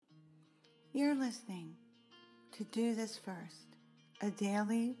You're listening to Do This First, a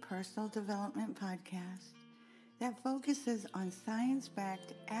daily personal development podcast that focuses on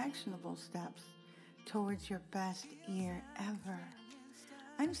science-backed, actionable steps towards your best year ever.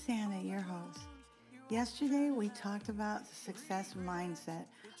 I'm Santa, your host. Yesterday, we talked about the success mindset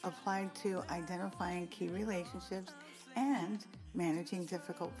applied to identifying key relationships and managing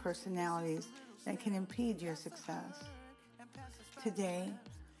difficult personalities that can impede your success. Today,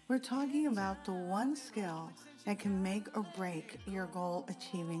 we're talking about the one skill that can make or break your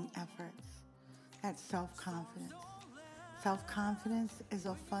goal-achieving efforts. That's self-confidence. Self-confidence is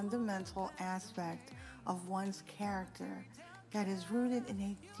a fundamental aspect of one's character that is rooted in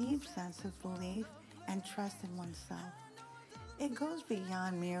a deep sense of belief and trust in oneself. It goes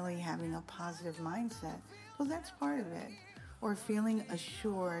beyond merely having a positive mindset, so that's part of it, or feeling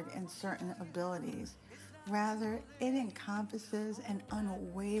assured in certain abilities. Rather, it encompasses an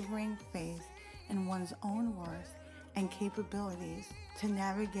unwavering faith in one's own worth and capabilities to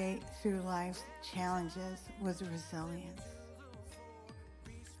navigate through life's challenges with resilience.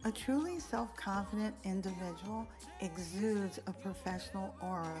 A truly self-confident individual exudes a professional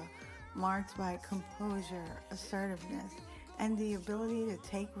aura marked by composure, assertiveness, and the ability to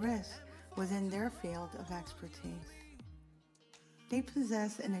take risks within their field of expertise. They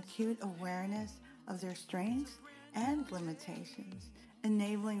possess an acute awareness of their strengths and limitations,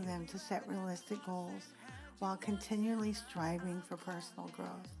 enabling them to set realistic goals while continually striving for personal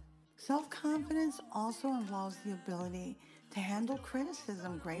growth. Self-confidence also involves the ability to handle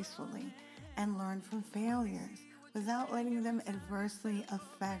criticism gracefully and learn from failures without letting them adversely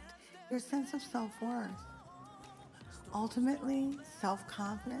affect your sense of self-worth. Ultimately,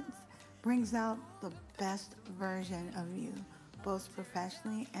 self-confidence brings out the best version of you, both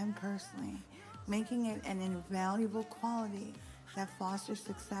professionally and personally, making it an invaluable quality that fosters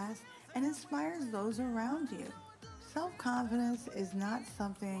success and inspires those around you. Self-confidence is not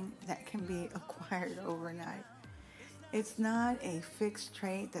something that can be acquired overnight. It's not a fixed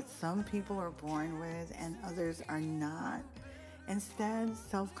trait that some people are born with and others are not. Instead,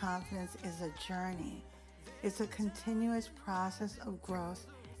 self-confidence is a journey. It's a continuous process of growth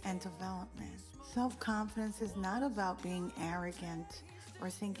and development. Self-confidence is not about being arrogant or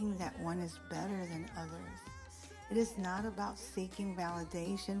thinking that one is better than others. It is not about seeking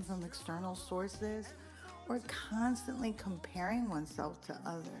validation from external sources or constantly comparing oneself to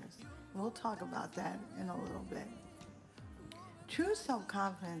others. We'll talk about that in a little bit. True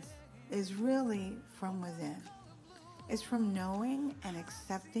self-confidence is really from within. It's from knowing and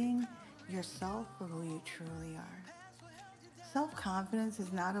accepting yourself for who you truly are. Self-confidence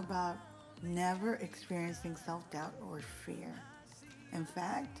is not about never experiencing self-doubt or fear. In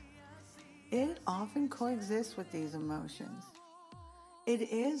fact, it often coexists with these emotions. It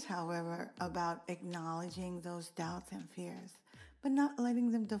is, however, about acknowledging those doubts and fears, but not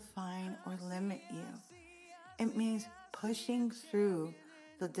letting them define or limit you. It means pushing through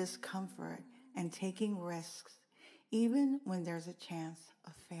the discomfort and taking risks, even when there's a chance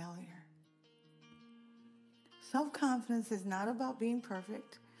of failure. Self-confidence is not about being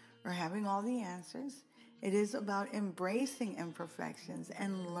perfect or having all the answers. It is about embracing imperfections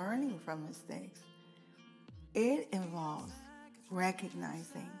and learning from mistakes. It involves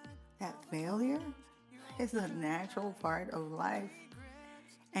recognizing that failure is a natural part of life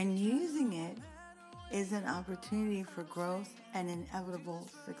and using it is an opportunity for growth and inevitable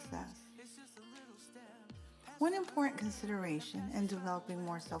success. One important consideration in developing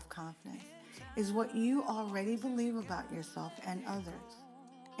more self-confidence is what you already believe about yourself and others.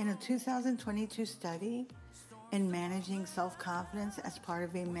 In a 2022 study in managing self-confidence as part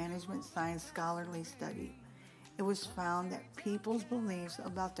of a management science scholarly study, it was found that people's beliefs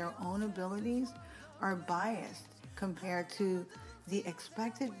about their own abilities are biased compared to the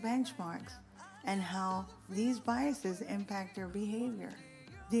expected benchmarks and how these biases impact their behavior.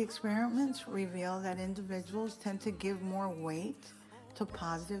 The experiments reveal that individuals tend to give more weight to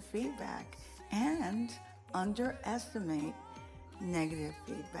positive feedback and underestimate negative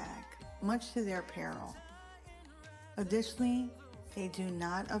feedback, much to their peril. Additionally, they do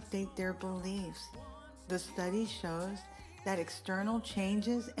not update their beliefs. The study shows that external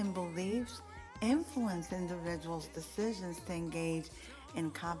changes in beliefs influence individuals' decisions to engage in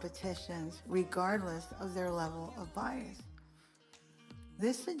competitions regardless of their level of bias.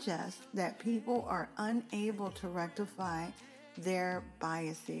 This suggests that people are unable to rectify their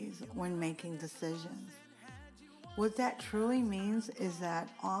biases when making decisions. What that truly means is that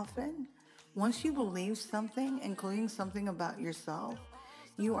often, once you believe something, including something about yourself,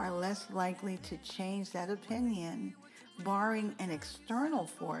 you are less likely to change that opinion, barring an external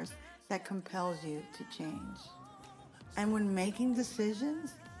force that compels you to change. And when making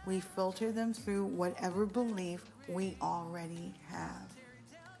decisions, we filter them through whatever belief we already have.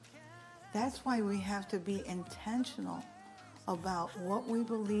 That's why we have to be intentional about what we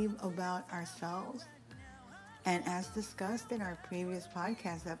believe about ourselves. And as discussed in our previous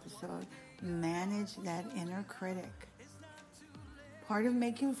podcast episode, manage that inner critic. Part of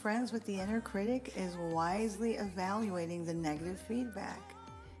making friends with the inner critic is wisely evaluating the negative feedback.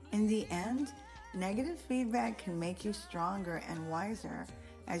 In the end, negative feedback can make you stronger and wiser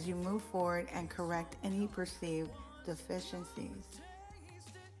as you move forward and correct any perceived deficiencies.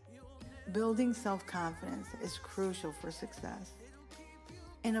 Building self-confidence is crucial for success.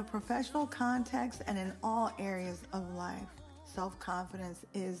 In a professional context and in all areas of life, self-confidence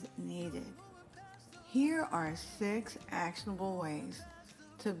is needed. Here are 6 actionable ways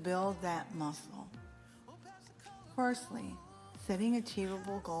to build that muscle. Firstly, setting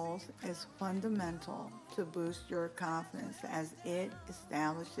achievable goals is fundamental to boost your confidence as it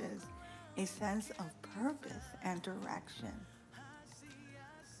establishes a sense of purpose and direction.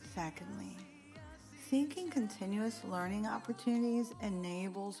 Secondly, seeking continuous learning opportunities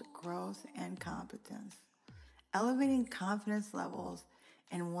enables growth and competence, elevating confidence levels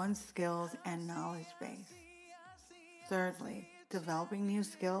in one's skills and knowledge base. Thirdly, developing new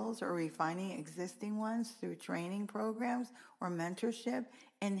skills or refining existing ones through training programs or mentorship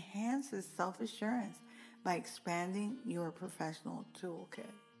enhances self-assurance by expanding your professional toolkit.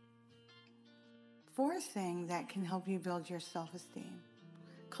 Fourth thing that can help you build your self-esteem,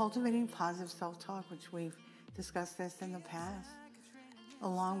 cultivating positive self-talk, which we've discussed this in the past,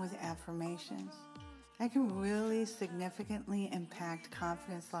 along with affirmations. That can really significantly impact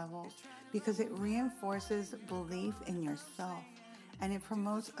confidence levels because it reinforces belief in yourself and it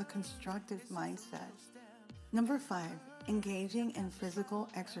promotes a constructive mindset. Number 5, engaging in physical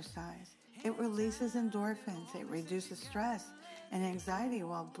exercise. It releases endorphins, it reduces stress and anxiety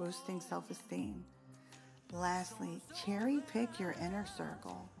while boosting self-esteem. Lastly, cherry pick your inner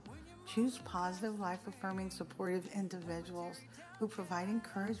circle. Choose positive, life-affirming, supportive individuals who provide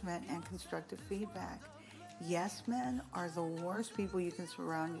encouragement and constructive feedback. Yes men are the worst people you can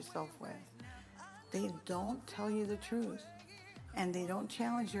surround yourself with. They don't tell you the truth, and they don't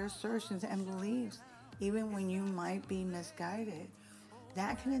challenge your assertions and beliefs, even when you might be misguided.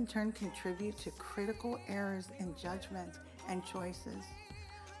 That can in turn contribute to critical errors in judgment and choices.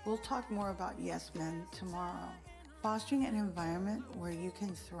 We'll talk more about yes men tomorrow. Fostering an environment where you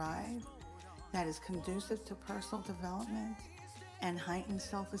can thrive, that is conducive to personal development and heightened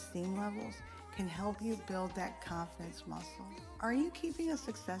self-esteem levels, can help you build that confidence muscle. Are you keeping a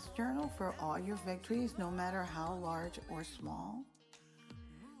success journal for all your victories, no matter how large or small?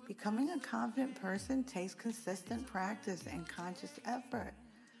 Becoming a confident person takes consistent practice and conscious effort.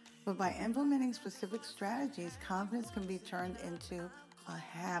 But by implementing specific strategies, confidence can be turned into a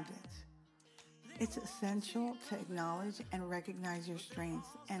habit. It's essential to acknowledge and recognize your strengths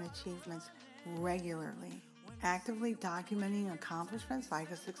and achievements regularly. Actively documenting accomplishments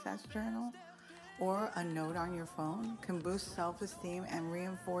like a success journal or a note on your phone can boost self-esteem and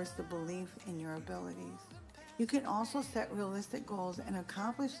reinforce the belief in your abilities. You can also set realistic goals and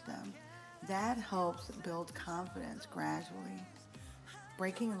accomplish them. That helps build confidence gradually.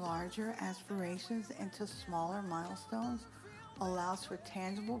 Breaking larger aspirations into smaller milestones allows for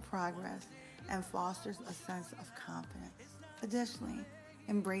tangible progress and fosters a sense of confidence. Additionally,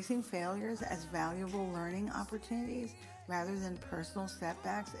 embracing failures as valuable learning opportunities rather than personal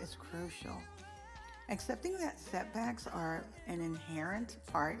setbacks is crucial. Accepting that setbacks are an inherent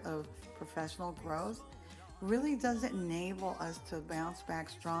part of professional growth really does enable us to bounce back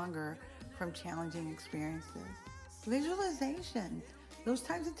stronger from challenging experiences. Visualization. Those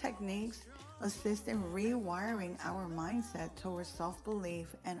types of techniques assist in rewiring our mindset towards self-belief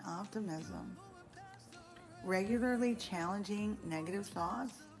and optimism. Regularly challenging negative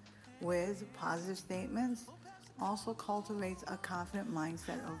thoughts with positive statements also cultivates a confident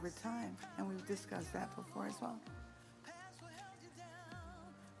mindset over time, and we've discussed that before as well.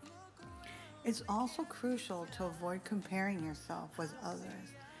 It's also crucial to avoid comparing yourself with others,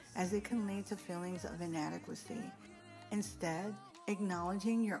 as it can lead to feelings of inadequacy. Instead,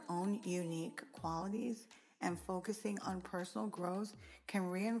 acknowledging your own unique qualities and focusing on personal growth can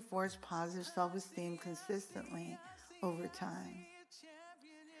reinforce positive self-esteem consistently over time.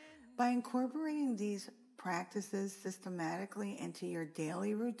 By incorporating these practices systematically into your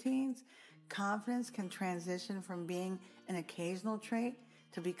daily routines, confidence can transition from being an occasional trait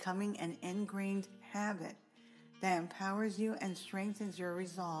to becoming an ingrained habit that empowers you and strengthens your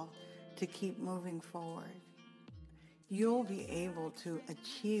resolve to keep moving forward. you'll be able to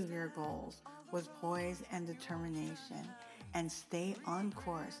achieve your goals with poise and determination and stay on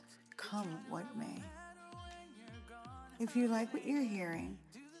course, come what may. If you like what you're hearing,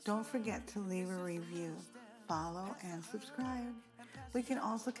 don't forget to leave a review, follow, and subscribe. We can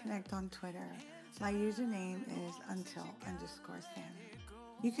also connect on Twitter. My username is until_Santa.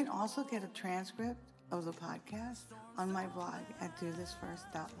 You can also get a transcript of the podcast on my blog at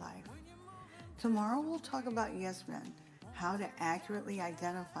dothisfirst.life. Tomorrow we'll talk about yes men, how to accurately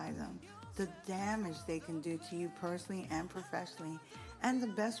identify them, the damage they can do to you personally and professionally, and the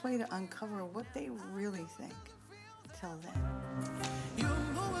best way to uncover what they really think. Till then. You're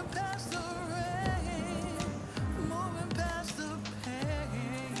moving past the rain, moving past the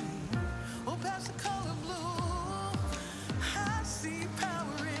pain, oh, past the color blue. I see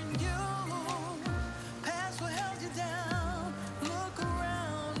power in you, past what held you down. Look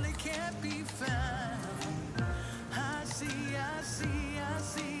around, they can't be found. I see a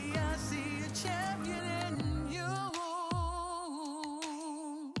champion in you.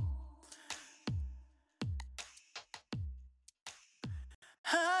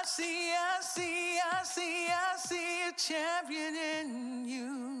 I see a champion in